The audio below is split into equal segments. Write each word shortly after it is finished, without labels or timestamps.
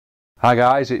Hi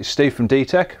guys, it's Steve from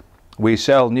D-Tech. We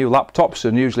sell new laptops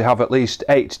and usually have at least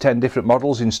 8 to 10 different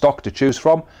models in stock to choose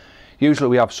from. Usually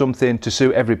we have something to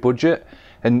suit every budget,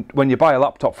 and when you buy a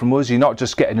laptop from us, you're not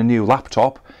just getting a new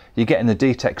laptop, you're getting the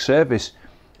D-Tech service.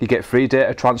 You get free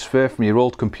data transfer from your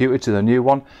old computer to the new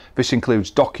one. This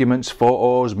includes documents,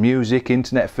 photos, music,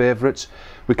 internet favourites.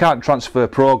 We can't transfer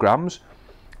programs,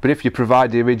 but if you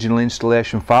provide the original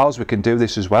installation files, we can do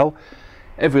this as well.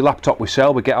 Every laptop we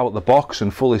sell, we get out of the box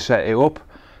and fully set it up,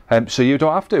 so you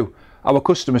don't have to. Our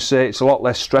customers say it's a lot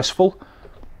less stressful.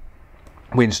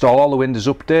 We install all the Windows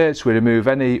updates, we remove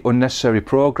any unnecessary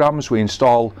programs, we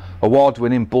install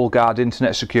award-winning bullguard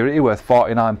internet security worth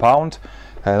 £49.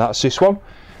 That's this one.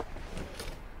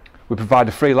 We provide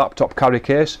a free laptop carry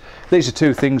case. These are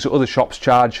two things that other shops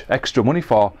charge extra money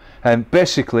for.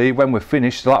 Basically, when we're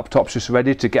finished, the laptop's just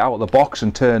ready to get out of the box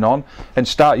and turn on and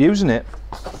start using it.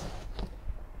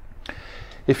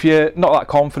 If you're not that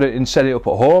confident in setting it up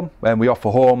at home, we offer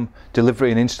home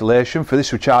delivery and installation. For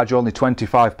this we charge only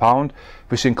 £25.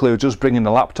 This includes us bringing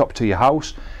the laptop to your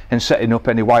house and setting up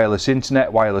any wireless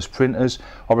internet, wireless printers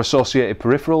or associated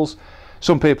peripherals.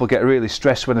 Some people get really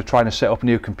stressed when they're trying to set up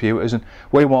new computers, and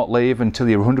we won't leave until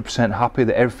you're 100% happy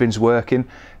that everything's working.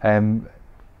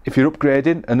 If you're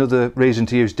upgrading, another reason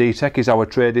to use D-Tech is our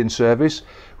trade-in service.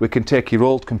 We can take your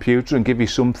old computer and give you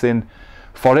something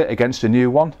for it against a new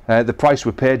one. The price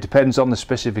we pay depends on the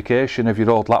specification of your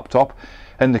old laptop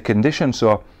and the condition,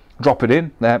 so drop it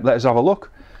in, let us have a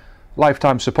look.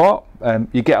 Lifetime support.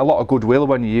 You get a lot of goodwill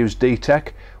when you use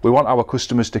D-Tech. We want our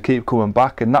customers to keep coming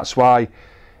back, and that's why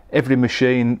every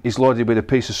machine is loaded with a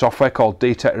piece of software called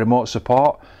D-Tech Remote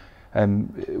Support.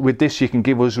 With this you can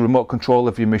give us remote control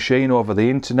of your machine over the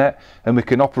internet, and we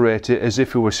can operate it as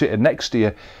if we were sitting next to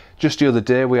you. Just the other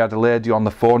day we had a lady on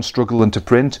the phone struggling to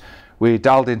print. We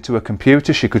dialed into a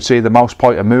computer, she could see the mouse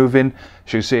pointer moving,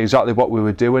 she could see exactly what we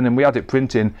were doing, and we had it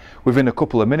printing within a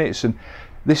couple of minutes. And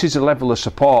this is a level of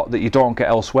support that you don't get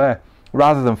elsewhere.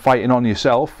 Rather than fighting on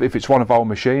yourself, if it's one of our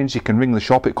machines, you can ring the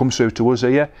shop, it comes through to us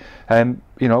here.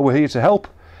 You know, we're here to help.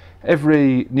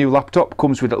 Every new laptop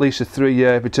comes with at least a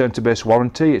 3-year return to base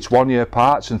warranty. It's 1 year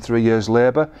parts and 3 years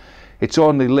labour. It's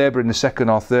only labour in the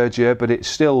 2nd or 3rd year, but it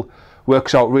still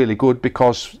works out really good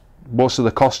because most of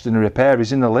the cost in the repair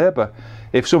is in the labour.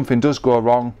 If something does go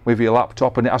wrong with your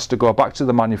laptop and it has to go back to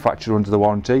the manufacturer under the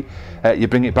warranty, you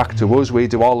bring it back to us, we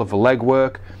do all of the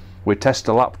legwork, we test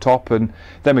the laptop, and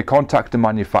then we contact the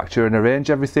manufacturer and arrange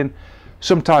everything.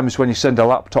 Sometimes when you send a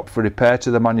laptop for repair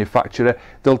to the manufacturer,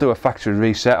 they'll do a factory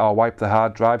reset or wipe the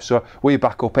hard drive, so we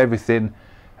back up everything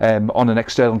on an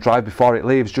external drive before it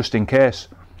leaves, just in case.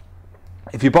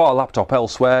 If you bought a laptop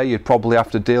elsewhere, you'd probably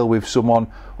have to deal with someone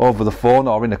over the phone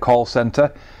or in a call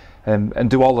centre and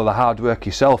do all of the hard work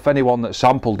yourself. Anyone that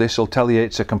sampled this will tell you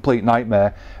it's a complete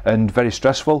nightmare and very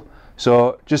stressful.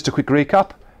 So just a quick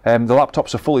recap, the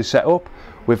laptops are fully set up.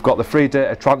 We've got the free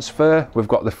data transfer, we've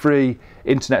got the free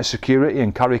internet security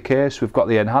and carry case, we've got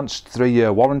the enhanced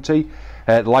 3-year warranty,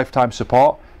 the lifetime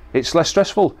support. It's less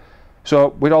stressful. So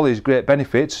with all these great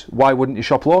benefits, why wouldn't you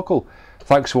shop local?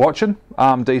 Thanks for watching.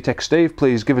 I'm D-Tech Steve.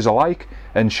 Please give us a like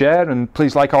and share, and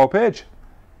please like our page.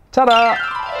 Ta-da!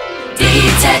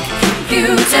 D-Tech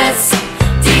Computers,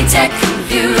 D-Tech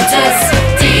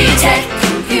Computers, D-Tech